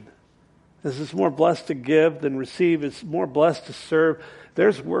action. This is more blessed to give than receive. It's more blessed to serve.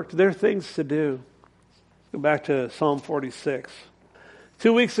 There's work, there are things to do. Go back to Psalm 46.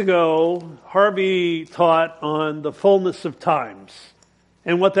 2 weeks ago, Harvey taught on the fullness of times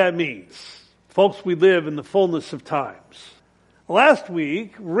and what that means. Folks, we live in the fullness of times. Last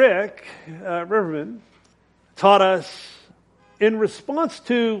week, Rick Riverman taught us, in response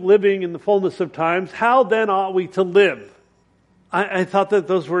to living in the fullness of times, how then ought we to live? I thought that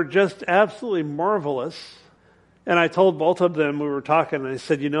those were just absolutely marvelous. And I told both of them, we were talking, and I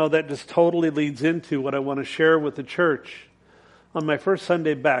said, that just totally leads into what I want to share with the church on my first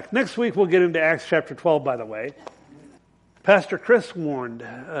Sunday back. Next week, we'll get into Acts chapter 12, by the way. Pastor Chris warned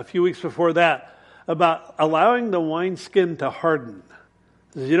a few weeks before that about allowing the wineskin to harden.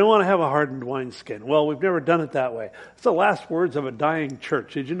 He says, you don't want to have a hardened wineskin. Well, we've never done it that way. It's the last words of a dying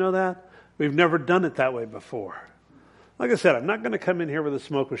church. Did you know that? We've never done it that way before. Like I said, I'm not going to come in here with a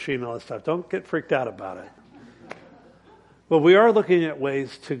smoke machine and all that stuff. Don't get freaked out about it. But we are looking at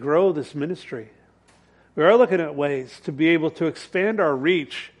ways to grow this ministry. We are looking at ways to be able to expand our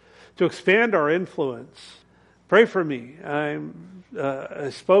reach, to expand our influence. Pray for me. I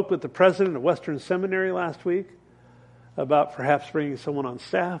spoke with the president of Western Seminary last week about perhaps bringing someone on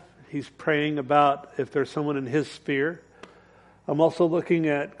staff. He's praying about if there's someone in his sphere. I'm also looking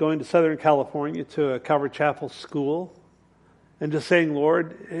at going to Southern California to a Calvary Chapel school and just saying,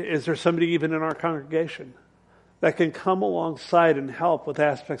 Lord, is there somebody even in our congregation that can come alongside and help with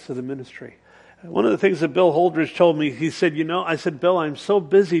aspects of the ministry? One of the things that Bill Holdridge told me, he said, I said, Bill, I'm so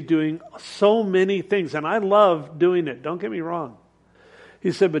busy doing so many things, and I love doing it. Don't get me wrong.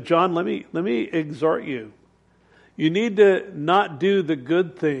 He said, but John, let me exhort you. You need to not do the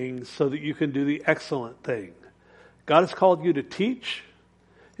good things so that you can do the excellent thing. God has called you to teach,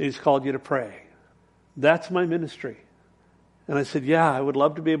 and He's called you to pray. That's my ministry. And I said, yeah, I would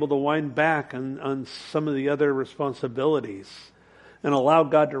love to be able to wind back on some of the other responsibilities and allow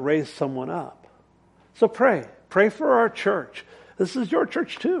God to raise someone up. So pray. Pray for our church. This is your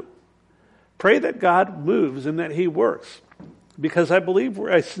church too. Pray that God moves and that He works. Because I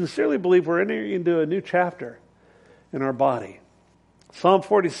sincerely believe we're entering into a new chapter in our body. Psalm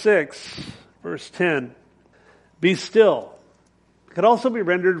 46, verse 10. Be still. It could also be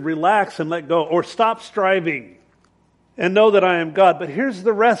rendered relax and let go, or stop striving and know that I am God. But here's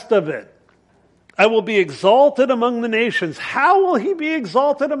the rest of it. I will be exalted among the nations. How will He be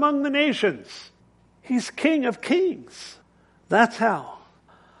exalted among the nations? He's King of Kings. That's how.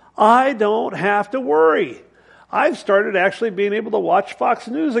 I don't have to worry. I've started actually being able to watch Fox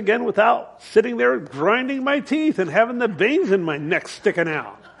News again without sitting there grinding my teeth and having the veins in my neck sticking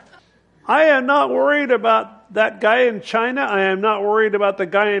out. I am not worried about that guy in China. I am not worried about the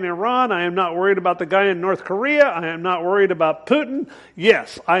guy in Iran. I am not worried about the guy in North Korea. I am not worried about Putin.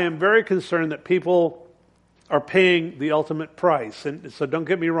 Yes, I am very concerned that people are paying the ultimate price. And so don't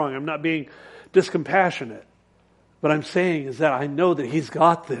get me wrong, I'm not being discompassionate. What I'm saying is that I know that He's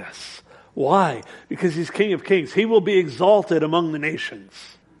got this. Why? Because He's King of Kings. He will be exalted among the nations.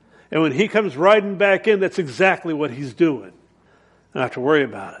 And when He comes riding back in, that's exactly what He's doing. I don't have to worry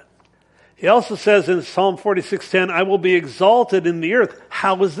about it. He also says in Psalm 46:10, I will be exalted in the earth.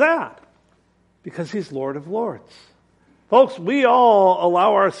 How is that? Because He's Lord of Lords. Folks, we all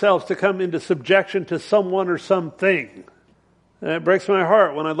allow ourselves to come into subjection to someone or something. And it breaks my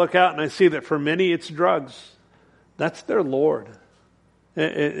heart when I look out and I see that for many it's drugs. That's their Lord.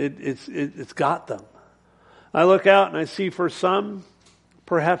 It's got them. I look out and I see for some,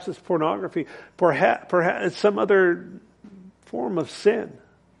 perhaps it's pornography, perhaps it's some other form of sin.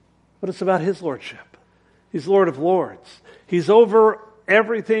 But it's about His lordship. He's Lord of Lords. He's over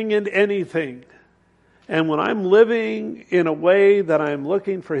everything and anything. And when I'm living in a way that I'm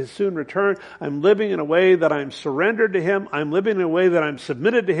looking for His soon return, I'm living in a way that I'm surrendered to Him, I'm living in a way that I'm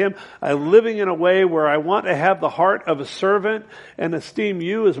submitted to Him, I'm living in a way where I want to have the heart of a servant and esteem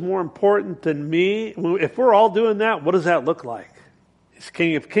you as more important than me. If we're all doing that, what does that look like? He's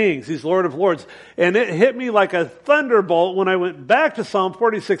King of Kings. He's Lord of Lords. And it hit me like a thunderbolt when I went back to Psalm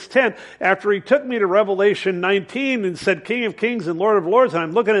 46:10 after He took me to Revelation 19 and said King of Kings and Lord of Lords. And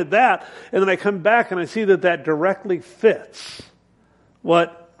I'm looking at that. And then I come back and I see that that directly fits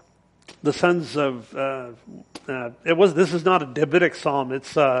what the sons of, this is not a Davidic psalm.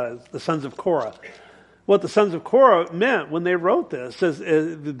 It's the sons of Korah. What the sons of Korah meant when they wrote this is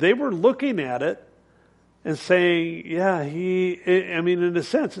they were looking at it and saying, yeah, in a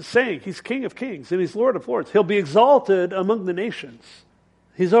sense, it's saying He's King of Kings and He's Lord of Lords. He'll be exalted among the nations.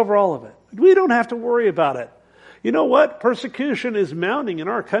 He's over all of it. We don't have to worry about it. You know what? Persecution is mounting in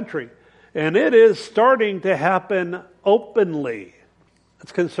our country, and it is starting to happen openly.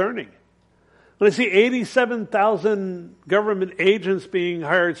 It's concerning. When I see 87,000 government agents being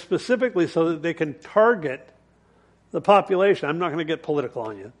hired specifically so that they can target the population, I'm not going to get political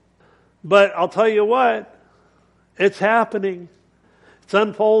on you. But I'll tell you what, it's happening. It's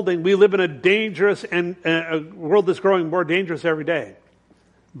unfolding. We live in a dangerous and a world that's growing more dangerous every day.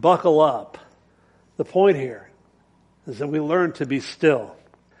 Buckle up. The point here is that we learn to be still.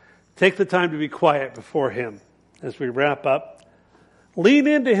 Take the time to be quiet before Him as we wrap up. Lean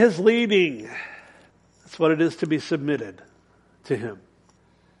into His leading. That's what it is to be submitted to Him.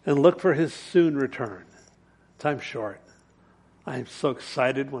 And look for His soon return. Time's short. I am so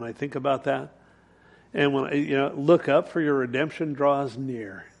excited when I think about that. And when I look up, for your redemption draws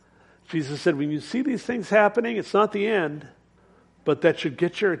near. Jesus said, when you see these things happening, it's not the end, but that should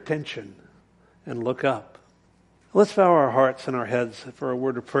get your attention. And look up. Let's bow our hearts and our heads for a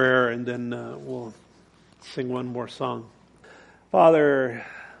word of prayer, and then we'll sing one more song. Father,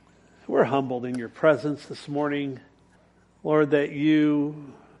 we're humbled in your presence this morning. Lord, that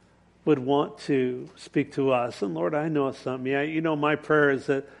you would want to speak to us. And Lord, I know it's not me. My prayer is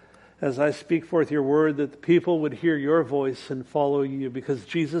that as I speak forth your word, that the people would hear your voice and follow you, because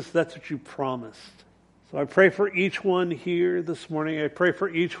Jesus, that's what you promised. So I pray for each one here this morning. I pray for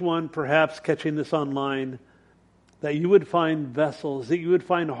each one perhaps catching this online, that you would find vessels, that you would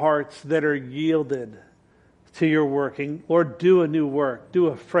find hearts that are yielded to your working. Lord, do a new work. Do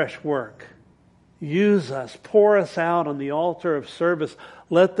a fresh work. Use us. Pour us out on the altar of service.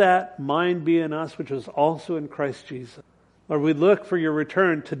 Let that mind be in us, which was also in Christ Jesus. Lord, we look for your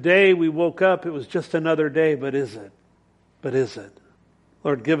return. Today we woke up. It was just another day, but is it? But is it?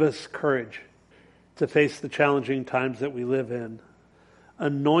 Lord, give us courage to face the challenging times that we live in.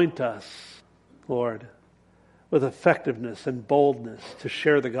 Anoint us, Lord, with effectiveness and boldness to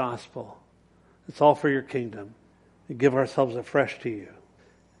share the gospel. It's all for your kingdom. And give ourselves afresh to you.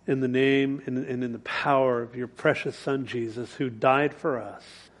 In the name and in the power of your precious Son, Jesus, who died for us.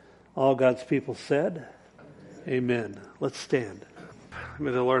 All God's people said, amen. Let's stand.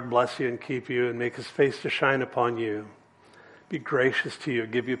 May the Lord bless you and keep you and make His face to shine upon you. Be gracious to you,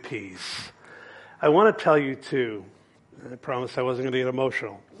 give you peace. I want to tell you too, I promised I wasn't going to get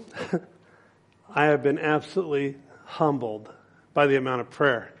emotional. I have been absolutely humbled by the amount of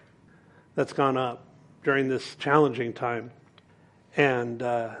prayer that's gone up during this challenging time. And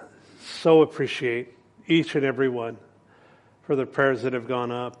so appreciate each and every one for the prayers that have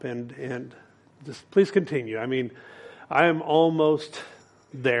gone up. And just please continue. I mean, I am almost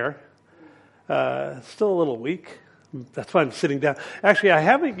there. Still a little weak. That's why I'm sitting down. Actually, I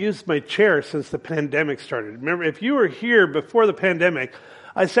haven't used my chair since the pandemic started. Remember, if you were here before the pandemic,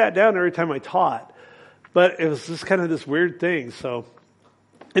 I sat down every time I taught. But it was just kind of this weird thing. So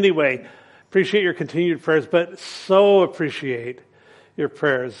anyway, appreciate your continued prayers, but so appreciate your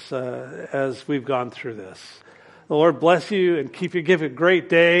prayers as we've gone through this. The Lord bless you and keep you. Give you a great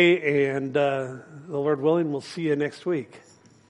day, and the Lord willing, we'll see you next week.